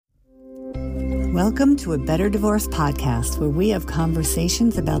Welcome to A Better Divorce podcast, where we have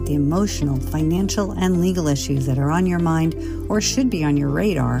conversations about the emotional, financial, and legal issues that are on your mind or should be on your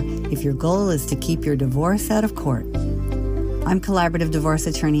radar if your goal is to keep your divorce out of court. I'm collaborative divorce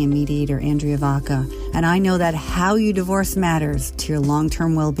attorney and mediator Andrea Vaca, and I know that how you divorce matters to your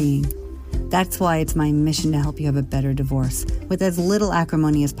long-term well-being. That's why it's my mission to help you have a better divorce with as little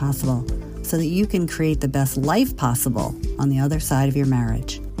acrimony as possible, so that you can create the best life possible on the other side of your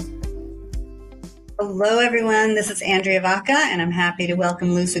marriage. Hello, everyone. This is Andrea Vaca, and I'm happy to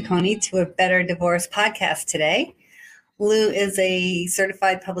welcome Lou Cercone to A Better Divorce podcast today. Lou is a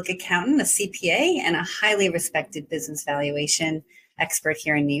certified public accountant, a CPA, and a highly respected business valuation expert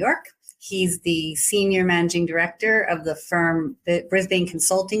here in New York. He's the senior managing director of the firm, the Brisbane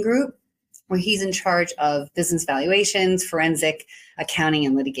Consulting Group, where he's in charge of business valuations, forensic accounting,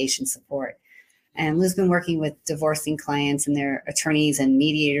 and litigation support. And Lou's been working with divorcing clients and their attorneys and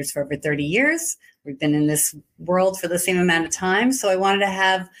mediators for over 30 years. We've been in this world for the same amount of time. So I wanted to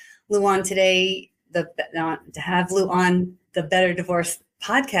have Lou on today, to have Lou on the Better Divorce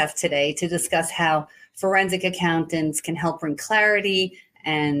podcast today to discuss how forensic accountants can help bring clarity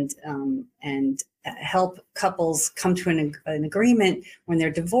and help couples come to an agreement when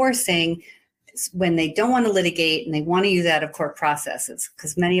they're divorcing, when they don't want to litigate and they want to use out of court processes.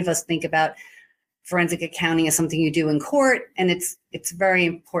 Because many of us think about forensic accounting as something you do in court, and it's very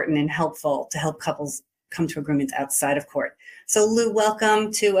important and helpful to help couples come to agreements outside of court. So Lou,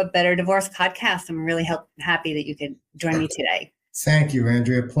 welcome to A Better Divorce podcast. I'm really happy that you could join me today. Thank you,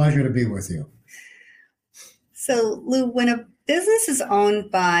 Andrea. Pleasure to be with you. So Lou, when a business is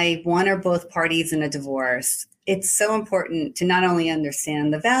owned by one or both parties in a divorce, it's so important to not only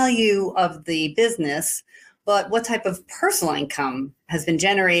understand the value of the business, but what type of personal income has been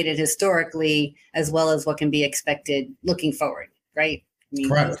generated historically, as well as what can be expected looking forward, right?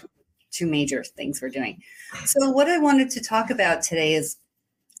 Correct. Two major things we're doing. So what I wanted to talk about today is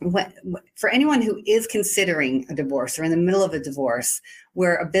for anyone who is considering a divorce or in the middle of a divorce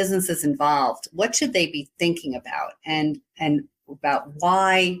where a business is involved, what should they be thinking about and about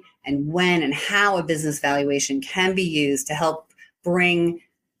why and when and how a business valuation can be used to help bring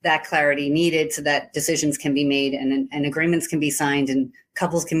that clarity needed so that decisions can be made and agreements can be signed and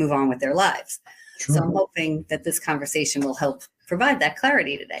couples can move on with their lives. Sure. So I'm hoping that this conversation will help provide that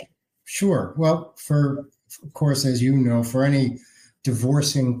clarity today. Sure. Well, of course, as you know, for any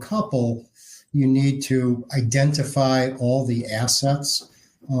divorcing couple, you need to identify all the assets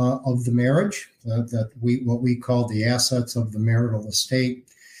of the marriage, what we call the assets of the marital estate.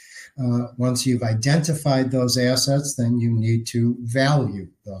 Once you've identified those assets, then you need to value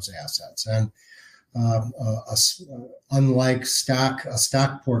those assets. And unlike a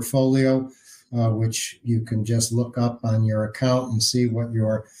stock portfolio, which you can just look up on your account and see what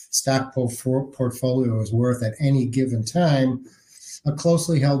your stock portfolio is worth at any given time, a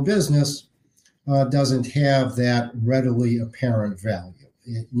closely held business doesn't have that readily apparent value.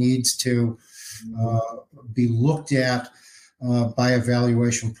 It needs to be looked at by a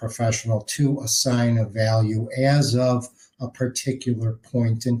valuation professional to assign a value as of a particular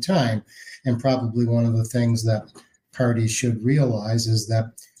point in time. And probably one of the things that parties should realize is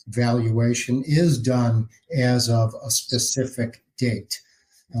that valuation is done as of a specific date.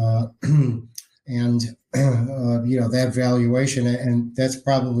 That valuation, and that's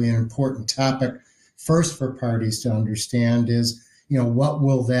probably an important topic first for parties to understand is, what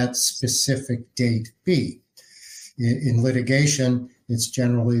will that specific date be? In litigation, it's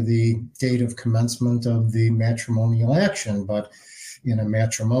generally the date of commencement of the matrimonial action, but in a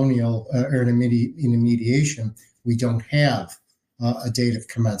matrimonial or in a mediation, we don't have a date of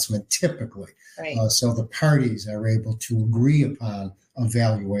commencement typically. Right. So the parties are able to agree upon a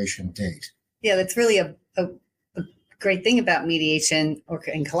valuation date. Yeah, that's really a great thing about mediation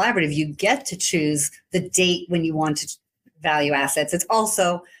and collaborative. You get to choose the date when you want to value assets. It's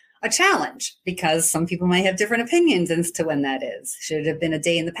also a challenge because some people might have different opinions as to when that is. Should it have been a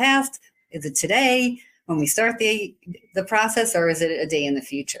day in the past? Is it today when we start the process, or is it a day in the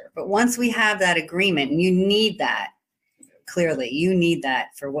future? But once we have that agreement, and you need that, clearly, you need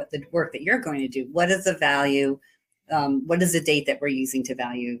that for what the work that you're going to do. What is the value? What is the date that we're using to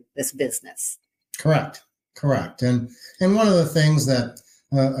value this business? Correct. And one of the things that,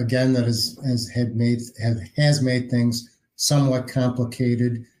 again, that has made things somewhat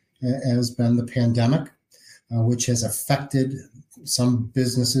complicated has been the pandemic, which has affected some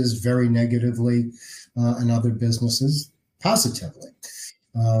businesses very negatively and other businesses positively.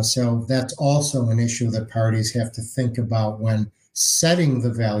 So that's also an issue that parties have to think about when setting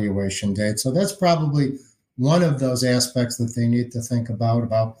the valuation date. So that's probably one of those aspects that they need to think about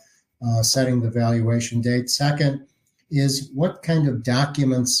setting the valuation date. Second is what kind of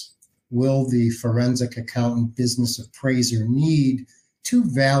documents will the forensic accountant business appraiser need to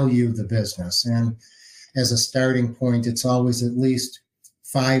value the business. And as a starting point, it's always at least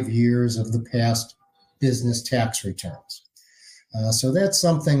 5 years of the past business tax returns. So that's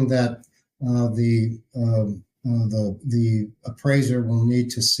something that the appraiser will need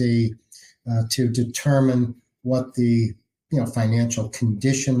to see to determine what the financial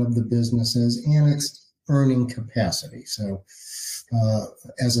condition of the business is and its earning capacity. So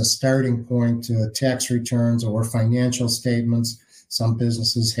as a starting point, tax returns or financial statements, some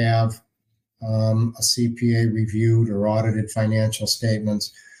businesses have a CPA reviewed or audited financial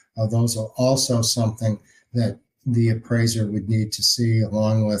statements. Those are also something that the appraiser would need to see,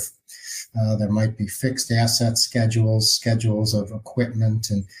 along with there might be fixed asset schedules of equipment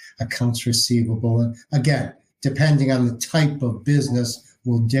and accounts receivable. And again, depending on the type of business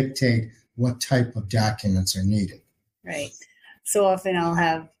will dictate what type of documents are needed. Right. So often I'll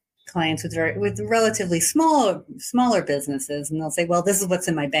have clients with relatively smaller businesses, and they'll say, well, this is what's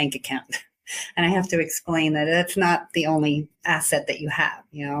in my bank account. And I have to explain that that's not the only asset that you have.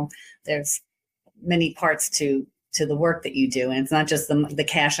 There's many parts to the work that you do, and it's not just the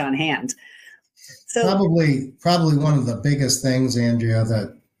cash on hand. So probably one of the biggest things, Andrea,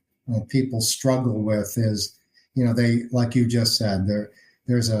 that people struggle with is, they, like you just said,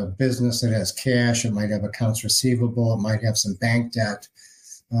 there's a business that has cash. It might have accounts receivable. It might have some bank debt.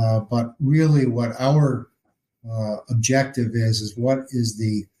 But really what our objective is what is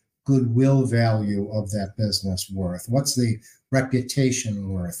the goodwill value of that business worth? What's the reputation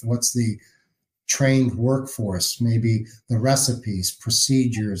worth? What's the trained workforce, maybe the recipes,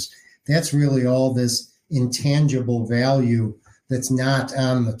 procedures? That's really all this intangible value that's not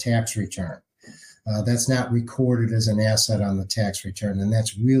on the tax return. That's not recorded as an asset on the tax return. And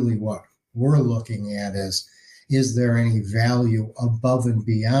that's really what we're looking at is there any value above and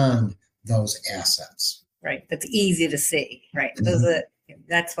beyond those assets? Right. That's easy to see. Right. Mm-hmm.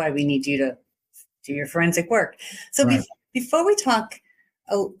 That's why we need you to do your forensic work. So right. Before we talk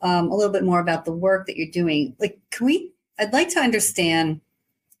a little bit more about the work that you're doing, I'd like to understand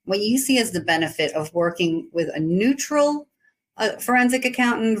what you see as the benefit of working with a neutral forensic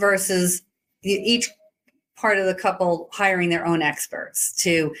accountant versus each part of the couple hiring their own experts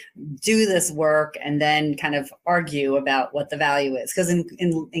to do this work and then kind of argue about what the value is. Because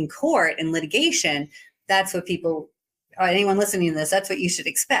in court, in litigation, that's what anyone listening to this, that's what you should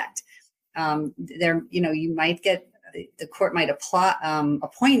expect. You might get, the court might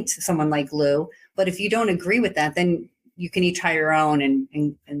appoint someone like Lou, but if you don't agree with that, then you can each hire your own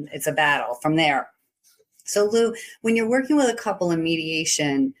and it's a battle from there. So Lou, when you're working with a couple in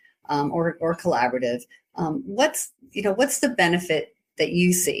mediation or collaborative, what's the benefit that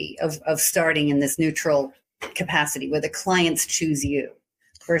you see of starting in this neutral capacity where the clients choose you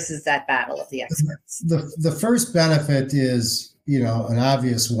versus that battle of the experts? The first benefit is, an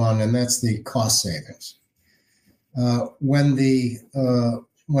obvious one, and that's the cost savings. When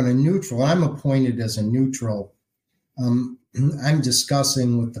a neutral, I'm appointed as a neutral, I'm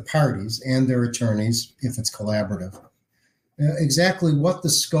discussing with the parties and their attorneys, if it's collaborative, exactly what the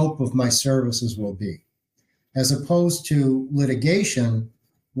scope of my services will be. As opposed to litigation,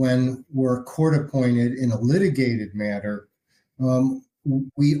 when we're court appointed in a litigated matter,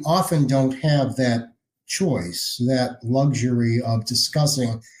 we often don't have that choice, that luxury of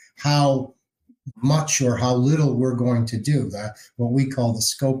discussing how much or how little we're going to do, that what we call the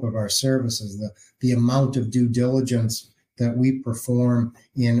scope of our services, the amount of due diligence that we perform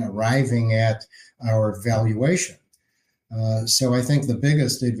in arriving at our valuation. So I think the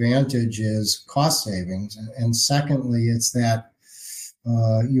biggest advantage is cost savings. And secondly, it's that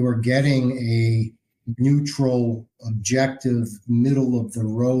you are getting a neutral, objective, middle of the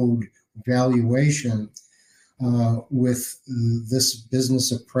road valuation with this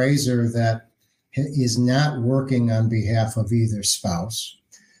business appraiser that is not working on behalf of either spouse.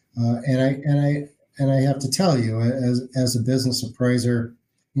 And I have to tell you, as a business appraiser,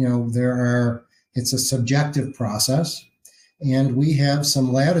 it's a subjective process. And we have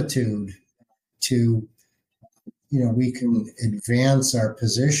some latitude to, we can advance our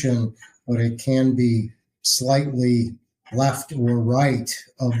position, but it can be slightly left or right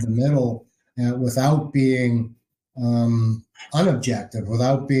of the middle without being unobjective,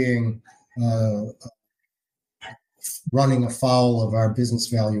 without being running afoul of our business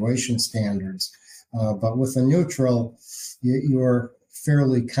valuation standards. But with a neutral, you're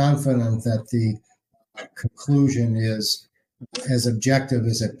fairly confident that the conclusion is as objective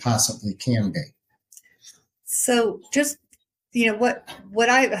as it possibly can be. So just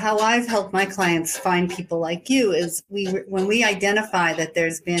how I've helped my clients find people like you is when we identify that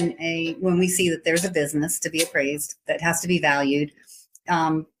when we see that there's a business to be appraised that has to be valued,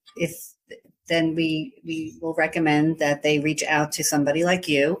 if then we will recommend that they reach out to somebody like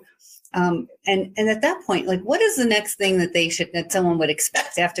you. And at that point, like, what is the next thing that someone would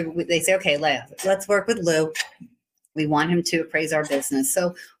expect after they say, okay, let's work with Lou. We want him to appraise our business.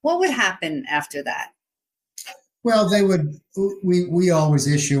 So what would happen after that? Well, we always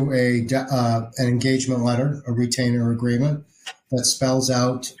issue an engagement letter, a retainer agreement that spells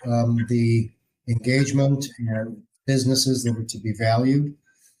out the engagement and businesses that are to be valued,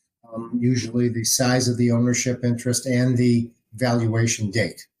 usually the size of the ownership interest and the valuation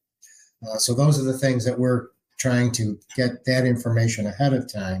date. So those are the things that we're trying to get that information ahead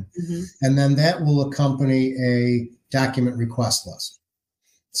of time. Mm-hmm. And then that will accompany a document request list.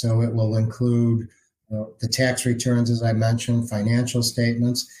 So it will include the tax returns, as I mentioned, financial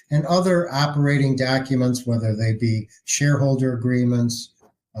statements, and other operating documents, whether they be shareholder agreements,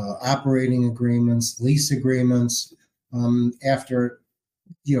 operating agreements, lease agreements, after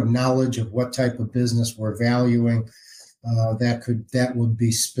knowledge of what type of business we're valuing. That would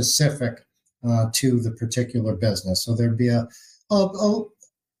be specific to the particular business. So there'd be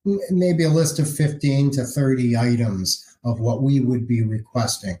maybe a list of 15 to 30 items of what we would be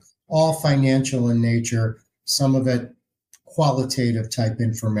requesting, all financial in nature, some of it qualitative type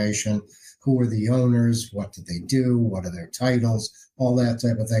information. Who are the owners? What do they do? What are their titles? All that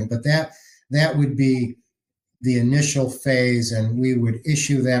type of thing. But that would be the initial phase, and we would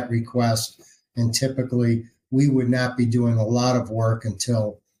issue that request, and typically we would not be doing a lot of work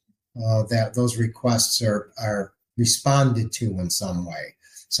until those requests are responded to in some way.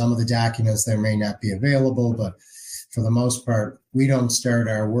 Some of the documents there may not be available, but for the most part, we don't start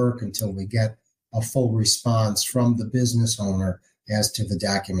our work until we get a full response from the business owner as to the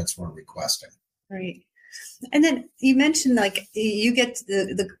documents we're requesting. Right. And then you mentioned, like, you get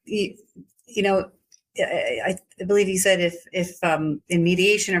I believe you said if in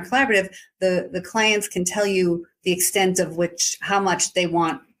mediation or collaborative, the clients can tell you the extent of how much they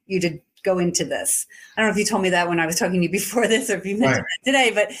want you to go into this. I don't know if you told me that when I was talking to you before this, or if you mentioned it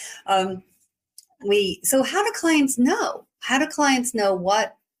today, but so how do clients know? How do clients know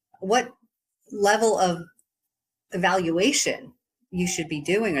what level of evaluation you should be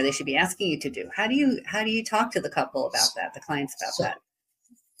doing, or they should be asking you to do? How do you talk to the couple about that, the clients about that?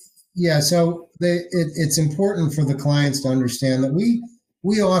 Yeah, so it's important for the clients to understand that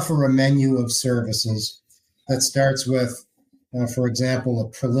we offer a menu of services that starts with, for example, a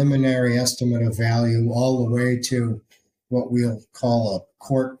preliminary estimate of value, all the way to what we'll call a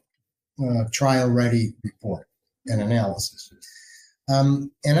court trial-ready report and analysis. And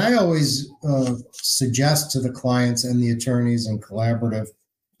I always suggest to the clients and the attorneys and collaborative,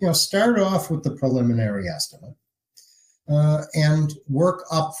 start off with the preliminary estimate. And work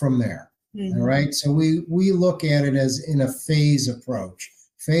up from there. Mm-hmm. All right. So we look at it as in a phase approach.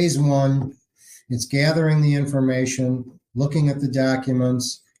 Phase one, it's gathering the information, looking at the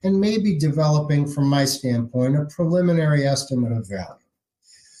documents, and maybe developing, from my standpoint, a preliminary estimate of value.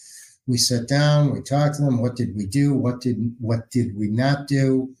 We sit down, we talk to them. What did we do? What did we not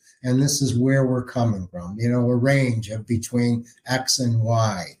do? And this is where we're coming from. A range of between X and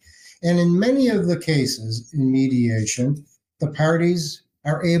Y. And in many of the cases in mediation, the parties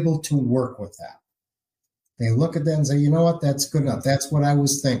are able to work with that. They look at that and say, you know what, that's good enough. That's what I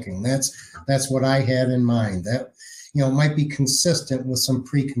was thinking. That's what I had in mind. That, might be consistent with some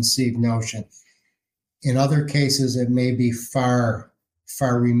preconceived notion. In other cases, it may be far,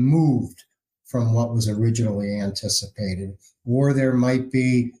 far removed from what was originally anticipated. Or there might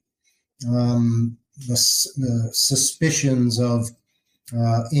be the suspicions of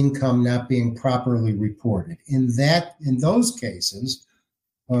income not being properly reported. In those cases,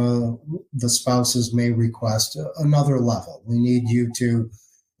 the spouses may request another level. We need you to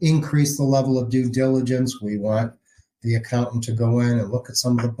increase the level of due diligence. We want the accountant to go in and look at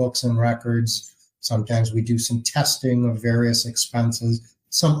some of the books and records. Sometimes we do some testing of various expenses,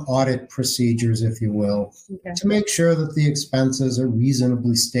 some audit procedures, if you will, to make sure that the expenses are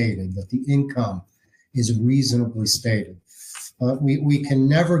reasonably stated, that the income is reasonably stated. We can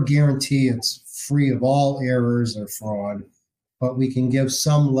never guarantee it's free of all errors or fraud, but we can give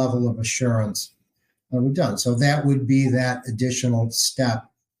some level of assurance that we've done. So that would be that additional step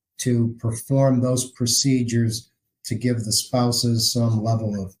to perform those procedures to give the spouses some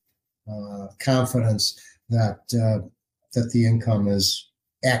level of confidence that the income is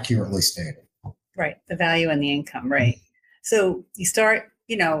accurately stated. Right, the value and the income, right. So you start,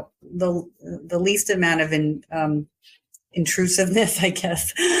 the least amount of intrusiveness, I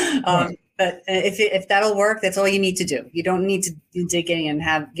guess. Right. But if that'll work, that's all you need to do. You don't need to dig in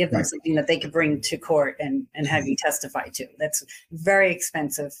and give them Right. something that they could bring to court and have you testify to. That's very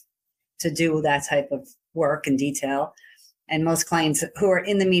expensive to do that type of work and detail. And most clients who are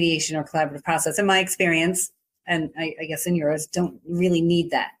in the mediation or collaborative process, in my experience, and I guess in yours, don't really need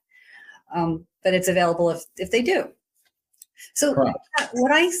that. But it's available if they do. So Correct.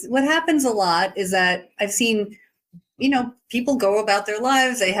 what happens a lot is that I've seen, people go about their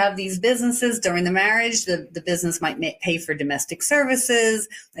lives. They have these businesses during the marriage. The business might pay for domestic services.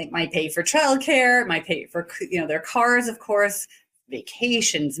 It might pay for childcare. It might pay for, their cars, of course,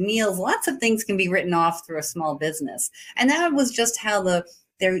 vacations, meals. Lots of things can be written off through a small business. And that was just how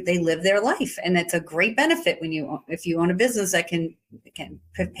they live their life. And it's a great benefit if you own a business that can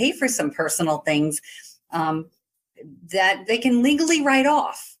pay for some personal things that they can legally write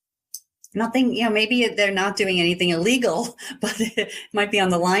off. Nothing, maybe they're not doing anything illegal, but it might be on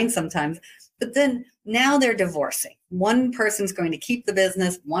the line sometimes. But then now they're divorcing. One person's going to keep the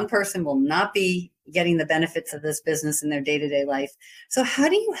business. One person will not be getting the benefits of this business in their day-to-day life. So how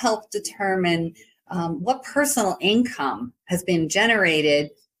do you help determine what personal income has been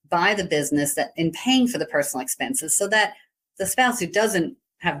generated by the business that in paying for the personal expenses, so that the spouse who doesn't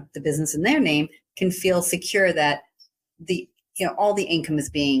have the business in their name can feel secure that all the income is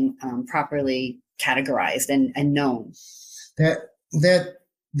being properly categorized and known?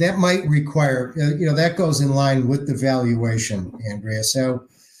 That might require, that goes in line with the valuation, Andrea. So,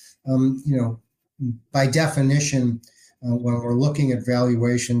 by definition, when we're looking at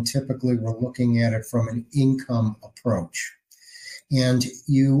valuation, typically we're looking at it from an income approach. And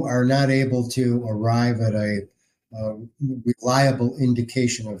you are not able to arrive at a reliable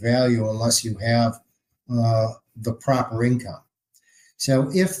indication of value unless you have the proper income.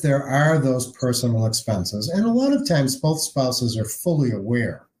 So if there are those personal expenses, and a lot of times both spouses are fully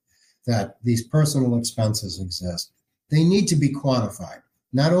aware that these personal expenses exist, they need to be quantified,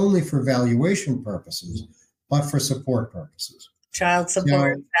 not only for valuation purposes, but for support purposes. Child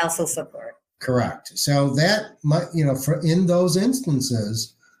support, spousal support. Correct. So that might, in those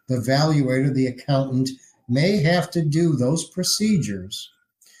instances, the valuator, the accountant, may have to do those procedures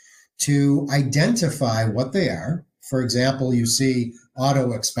to identify what they are. For example, you see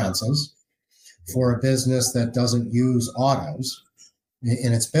auto expenses for a business that doesn't use autos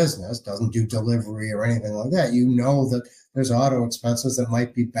in its business, doesn't do delivery or anything like that. You know that there's auto expenses that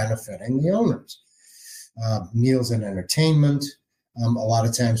might be benefiting the owners. Meals and entertainment. A lot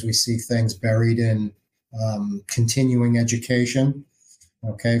of times we see things buried in continuing education,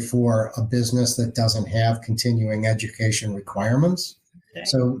 for a business that doesn't have continuing education requirements. Okay.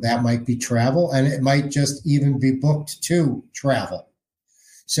 So that might be travel, and it might just even be booked to travel.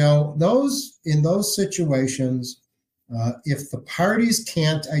 So in those situations, if the parties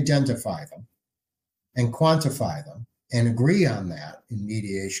can't identify them and quantify them and agree on that in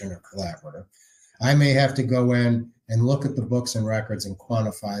mediation or collaborative, I may have to go in and look at the books and records and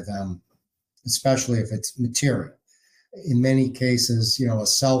quantify them, especially if it's material. In many cases, a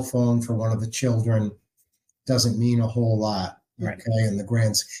cell phone for one of the children doesn't mean a whole lot. Right. Okay, in the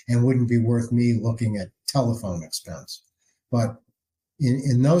grants, and wouldn't be worth me looking at telephone expense. But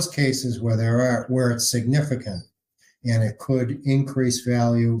in those cases where it's significant and it could increase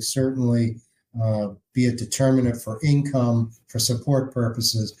value, certainly be a determinant for income, for support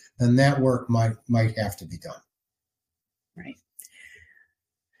purposes, then that work might have to be done. Right.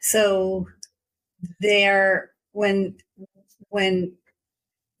 So when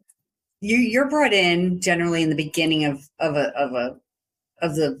you're brought in generally in the beginning of a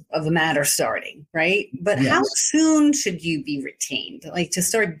matter starting, right? But yes. How soon should you be retained, to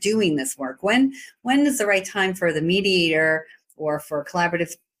start doing this work? When is the right time for the mediator or for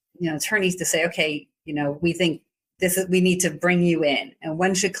collaborative, attorneys to say, okay, we think we need to bring you in? And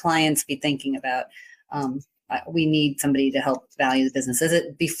when should clients be thinking about, we need somebody to help value the business? Is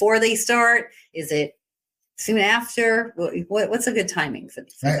it before they start? Is it soon after? What's a good timing for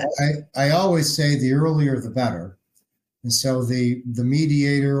that? I always say the earlier the better. And so the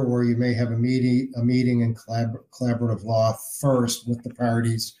mediator, or you may have a meeting in collaborative law first with the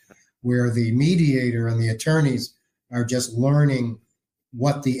parties, where the mediator and the attorneys are just learning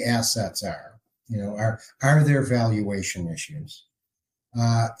what the assets are. Are there valuation issues?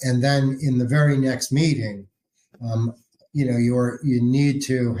 And then in the very next meeting, you need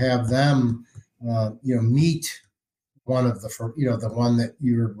to have them meet one of the one that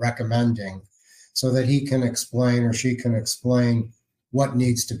you're recommending, so that he can explain or she can explain what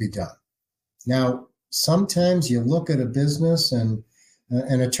needs to be done. Now, sometimes you look at a business and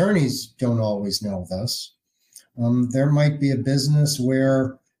attorneys don't always know this, There might be a business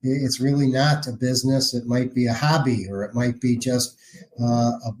where it's really not a business. It might be a hobby, or it might be just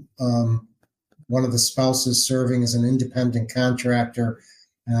one of the spouses serving as an independent contractor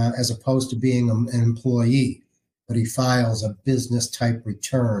as opposed to being an employee. But he files a business type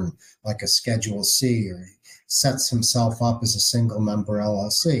return like a Schedule C, or he sets himself up as a single member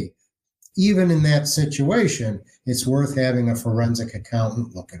LLC. Even in that situation, it's worth having a forensic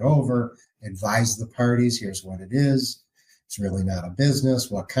accountant look it over, advise the parties, here's what it is. It's really not a business,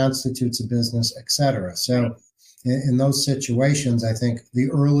 what constitutes a business, etc. So in those situations, I think the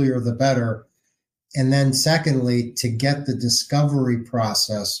earlier the better. And then secondly, to get the discovery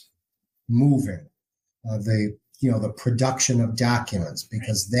process moving, the production of documents,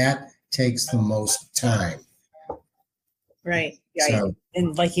 because that takes the most time. Right. Yeah. So,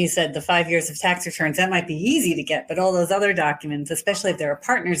 and like you said, the 5 years of tax returns, that might be easy to get, but all those other documents, especially if there are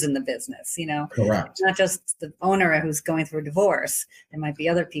partners in the business, correct. It's not just the owner who's going through a divorce. There might be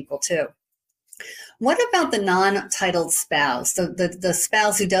other people too. What about the non-titled spouse? So the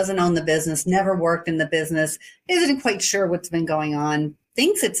spouse who doesn't own the business, never worked in the business, isn't quite sure what's been going on,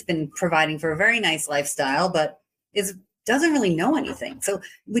 thinks it's been providing for a very nice lifestyle, but doesn't really know anything. So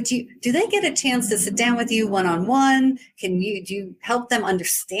do they get a chance to sit down with you one-on-one? Do you help them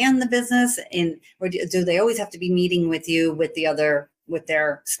understand the business, or do they always have to be meeting with you with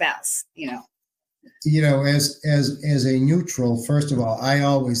their spouse? As a neutral, first of all, I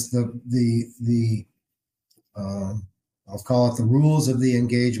always I'll call it the rules of the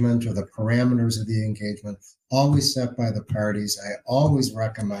engagement or the parameters of the engagement, always set by the parties. I always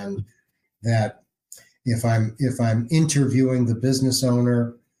recommend that if I'm interviewing the business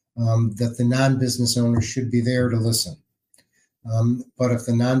owner, that the non-business owner should be there to listen. But if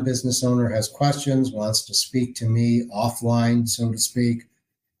the non-business owner has questions, wants to speak to me offline, so to speak,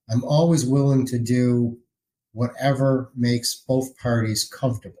 I'm always willing to do whatever makes both parties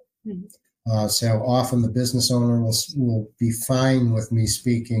comfortable. Mm-hmm. So often the business owner will be fine with me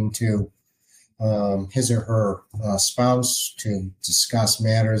speaking to his or her spouse to discuss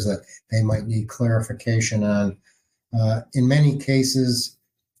matters that they might need clarification on. In many cases,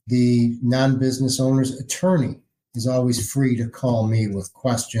 the non-business owner's attorney is always free to call me with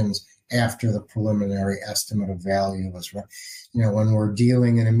questions after the preliminary estimate of value was, when we're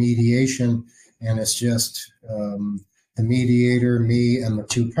dealing in a mediation and it's just the mediator, me, and the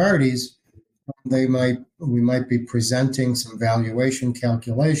two parties, we might be presenting some valuation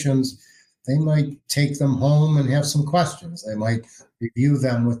calculations. They might take them home and have some questions. They might review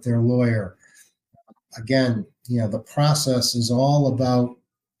them with their lawyer. Again, the process is all about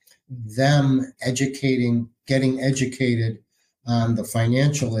them getting educated on the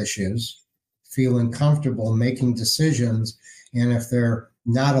financial issues, feeling comfortable making decisions. And if they're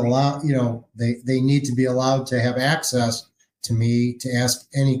not allowed, they need to be allowed to have access to me to ask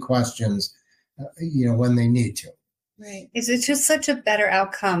any questions, when they need to. Right. It's just such a better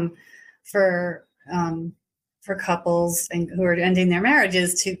outcome for couples and who are ending their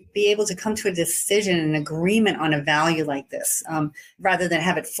marriages to be able to come to a decision and agreement on a value like this, rather than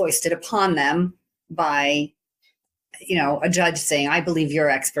have it foisted upon them by, a judge saying, I believe you're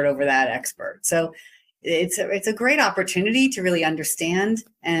expert over that expert. So it's a great opportunity to really understand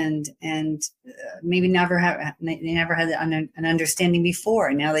and maybe they never had an understanding before.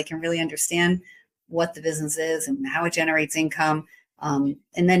 And now they can really understand what the business is and how it generates income. And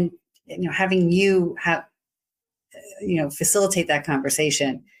then, having you facilitate that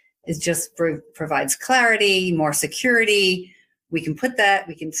conversation is just provides clarity, more security. We can set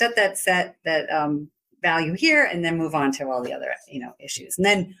that value here and then move on to all the other, issues. And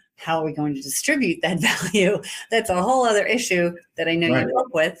then how are we going to distribute that value? That's a whole other issue that I know you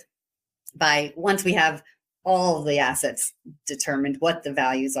help with. Once we have all of the assets determined, what the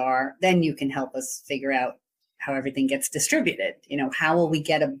values are, then you can help us figure out how everything gets distributed. How will we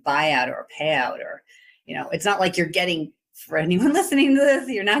get a buyout or a payout? Or, it's not like you're getting, for anyone listening to this,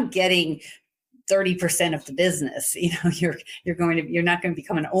 you're not getting 30% of the business. You're not going to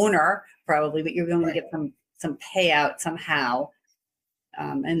become an owner probably, but you're going to get some payout somehow.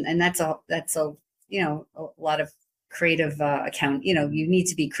 And that's a lot of creative account. You need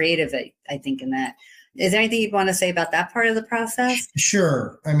to be creative, I think, in that. Is there anything you'd want to say about that part of the process?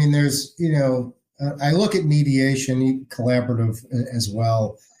 Sure. I mean, there's, I look at mediation, collaborative as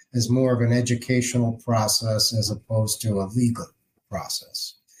well, as more of an educational process as opposed to a legal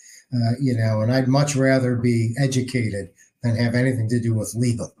process. And I'd much rather be educated than have anything to do with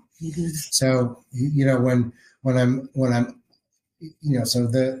legal. Mm-hmm. So, when I'm so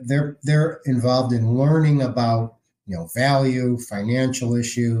they're involved in learning about, value, financial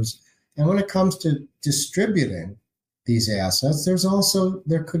issues, And when it comes to distributing these assets, there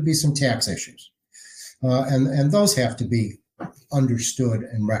could be some tax issues. And those have to be understood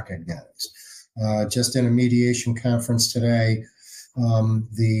and recognized. Just in a mediation conference today,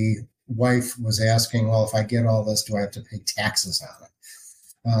 the wife was asking, well, if I get all this, do I have to pay taxes on it?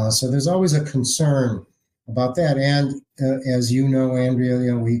 So there's always a concern about that. And as you know,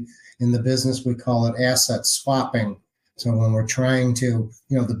 Andrea, we in the business, we call it asset swapping. So when we're trying to,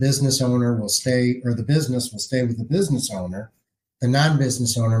 the business owner will stay, or the business will stay with the business owner, the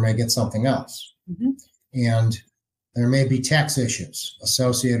non-business owner may get something else. Mm-hmm. And there may be tax issues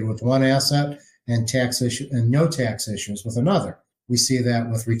associated with one asset and no tax issues with another. We see that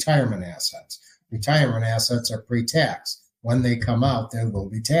with retirement assets. Retirement assets are pre-tax. When they come out, they will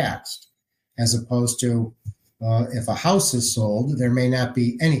be taxed. As opposed to if a house is sold, there may not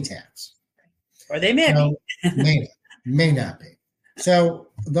be any tax. Or they may be. may not be. So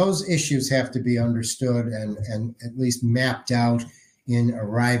those issues have to be understood and at least mapped out in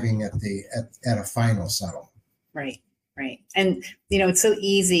arriving at a final settlement. Right. And, it's so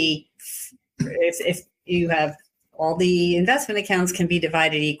easy if you have all the investment accounts can be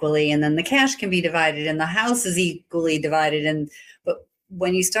divided equally, and then the cash can be divided, and the house is equally divided. But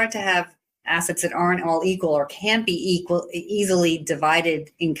when you start to have assets that aren't all equal or can't be easily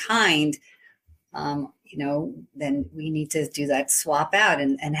divided in kind, then we need to do that swap out,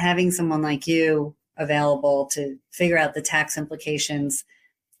 and having someone like you available to figure out the tax implications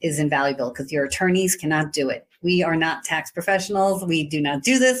is invaluable, because your attorneys cannot do it. We are not tax professionals. We do not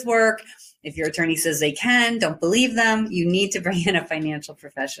do this work. If your attorney says they can, don't believe them. You need to bring in a financial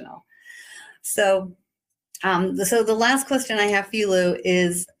professional. So the last question I have for you, Lou,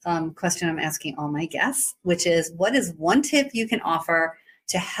 is a question I'm asking all my guests, which is, what is one tip you can offer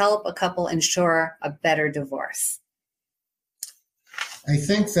to help a couple ensure a better divorce? I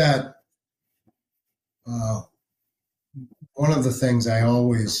think that one of the things I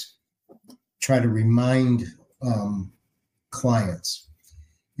always try to remind clients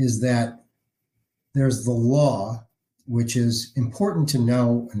is that there's the law, which is important to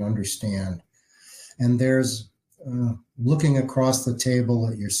know and understand. And there's looking across the table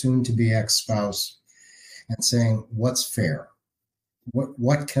at your soon-to-be ex-spouse and saying, what's fair?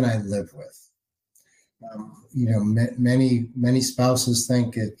 What can I live with? Many spouses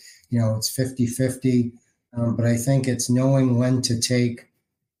think it's 50-50, but I think it's knowing when to take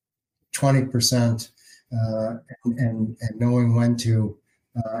 20% and knowing when to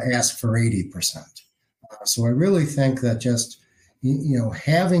ask for 80%. So I really think that just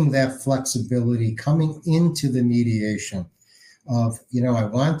having that flexibility coming into the mediation of I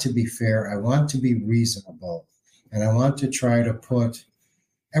want to be fair, I want to be reasonable, and I want to try to put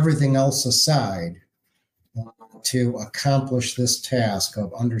everything else aside to accomplish this task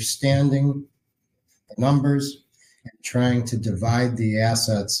of understanding the numbers and trying to divide the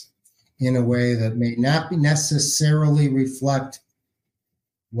assets in a way that may not be necessarily reflect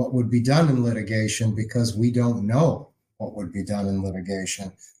what would be done in litigation, because we don't know what would be done in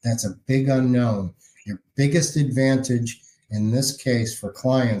litigation. That's a big unknown. Your biggest advantage in this case for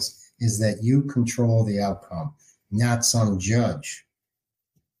clients is that you control the outcome, not some judge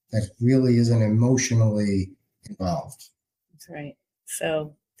that really isn't emotionally involved. That's right.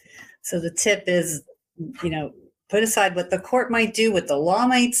 So the tip is, put aside what the court might do, what the law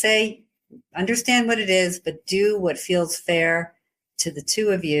might say, understand what it is, but do what feels fair to the two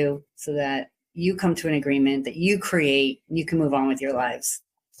of you so that you come to an agreement that you create and you can move on with your lives.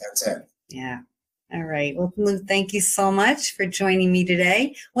 That's it. Yeah. All right. Well, Lou, thank you so much for joining me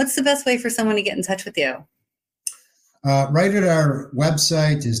today. What's the best way for someone to get in touch with you? Right at our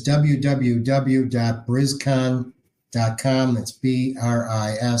website is www.briscon.com. That's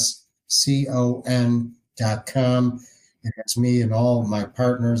BRISCON.com. And it's me and all of my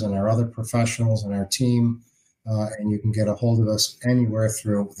partners and our other professionals and our team. And you can get a hold of us anywhere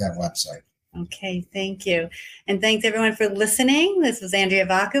through that website. Okay, thank you. And thanks everyone for listening. This was Andrea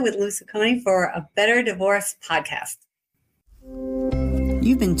Vaca with Lou Cercone for A Better Divorce podcast.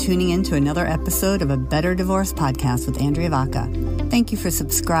 You've been tuning in to another episode of A Better Divorce podcast with Andrea Vaca. Thank you for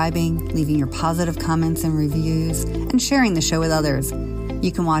subscribing, leaving your positive comments and reviews, and sharing the show with others.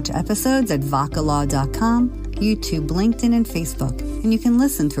 You can watch episodes at vacalaw.com, YouTube, LinkedIn, and Facebook. And you can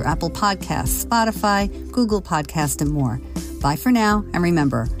listen through Apple Podcasts, Spotify, Google Podcasts, and more. Bye for now, and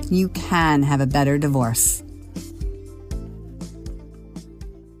remember, you can have a better divorce.